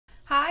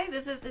Hi,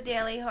 this is the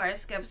daily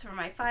horoscopes for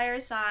my fire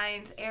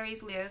signs,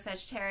 Aries, Leo,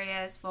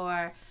 Sagittarius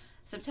for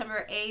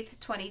September 8th,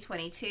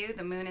 2022.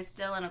 The moon is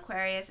still in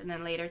Aquarius, and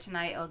then later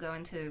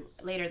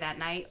that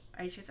night,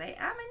 I should say,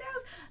 my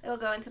nose, it'll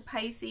go into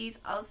Pisces.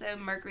 Also,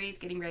 Mercury is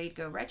getting ready to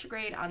go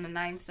retrograde on the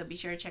 9th, so be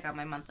sure to check out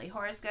my monthly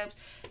horoscopes.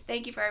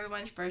 Thank you for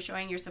everyone for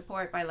showing your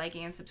support by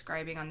liking and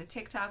subscribing on the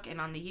TikTok and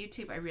on the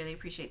YouTube. I really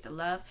appreciate the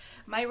love.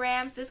 My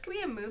Rams, this could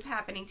be a move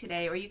happening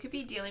today, or you could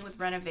be dealing with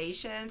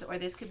renovations, or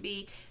this could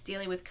be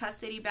dealing with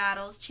custody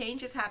battles.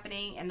 Change is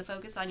happening and the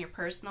focus on your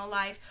personal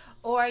life,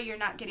 or you're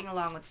not getting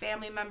along with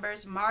family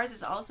members. Mars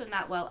is also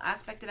not well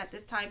aspected at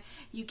this time.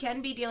 You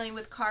can be dealing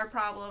with car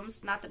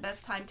problems. Not the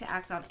best time to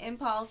act on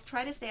impulse.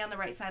 Try to stay on the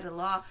right side of the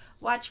law.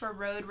 Watch for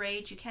road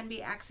rage. You can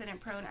be accident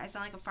prone. I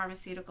sound like a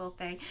pharmaceutical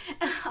thing.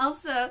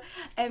 Also,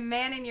 a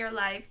man in your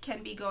life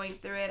can be going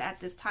through it at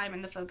this time,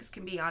 and the focus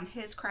can be on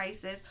his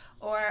crisis,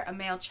 or a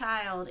male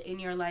child in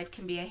your life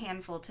can be a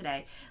handful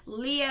today.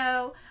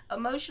 Leo,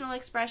 emotional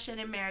expression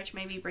in marriage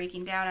may be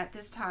breaking down at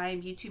this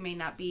time. You two may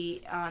not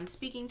be on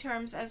speaking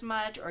terms as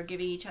much, or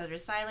giving each other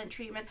silent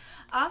treatment.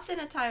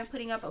 Often a time of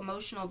putting up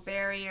emotional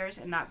barriers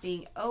and not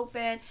being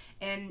open,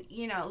 and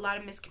a lot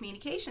of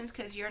miscommunications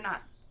because you're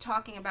not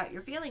talking about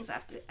your feelings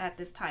at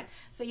this time.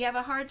 So you have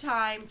a hard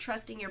time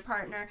trusting your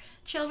partner.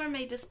 Children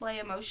may display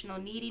emotional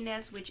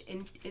neediness, which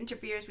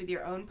interferes with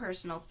your own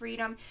personal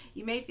freedom.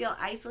 You may feel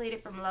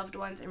isolated from loved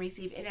ones and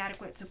receive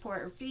inadequate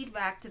support or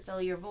feedback to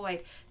fill your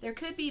void. There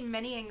could be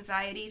many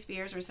anxieties,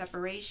 fears, or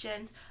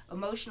separations,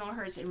 emotional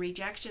hurts and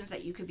rejections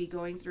that you could be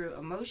going through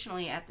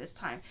emotionally at this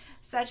time.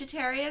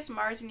 Sagittarius,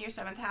 Mars in your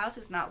 7th house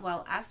is not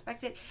well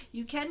aspected.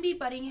 You can be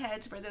butting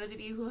heads for those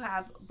of you who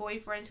have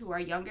boyfriends who are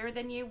younger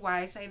than you. Why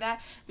I say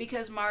that?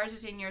 Because Mars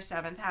is in your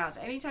 7th house.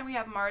 Anytime we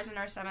have Mars in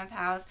our 7th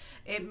house,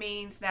 it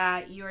means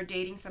that you're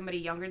dating somebody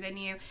younger than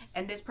you,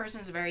 and this person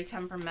is very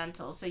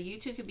temperamental. So you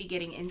two could be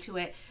getting into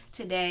it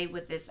today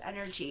with this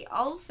energy.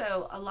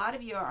 Also, a lot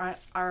of you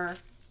are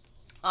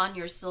on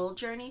your soul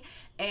journey,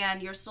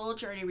 and your soul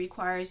journey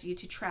requires you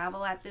to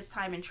travel at this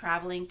time, and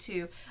traveling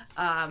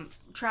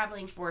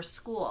for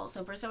school.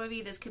 So for some of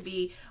you, this could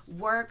be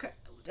work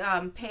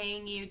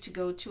paying you to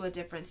go to a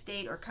different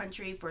state or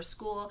country for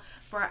school.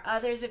 For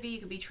others of you,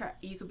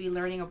 you could be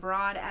learning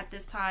abroad at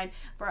this time.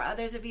 For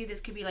others of you,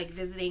 this could be like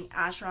visiting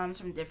ashrams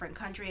from a different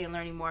country and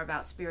learning more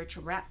about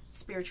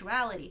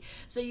spirituality.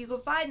 So you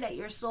could find that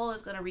your soul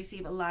is going to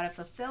receive a lot of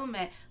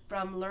fulfillment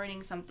from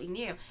learning something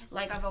new.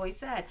 Like I've always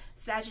said,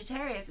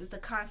 Sagittarius is the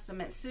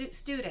consummate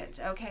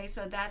student, okay?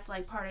 So that's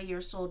like part of your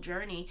soul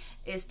journey,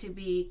 is to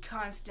be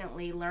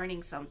constantly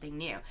learning something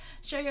new.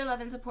 Show your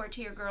love and support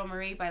to your girl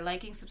Marie by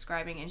liking,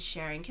 subscribing, and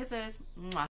sharing. Kisses. Mwah.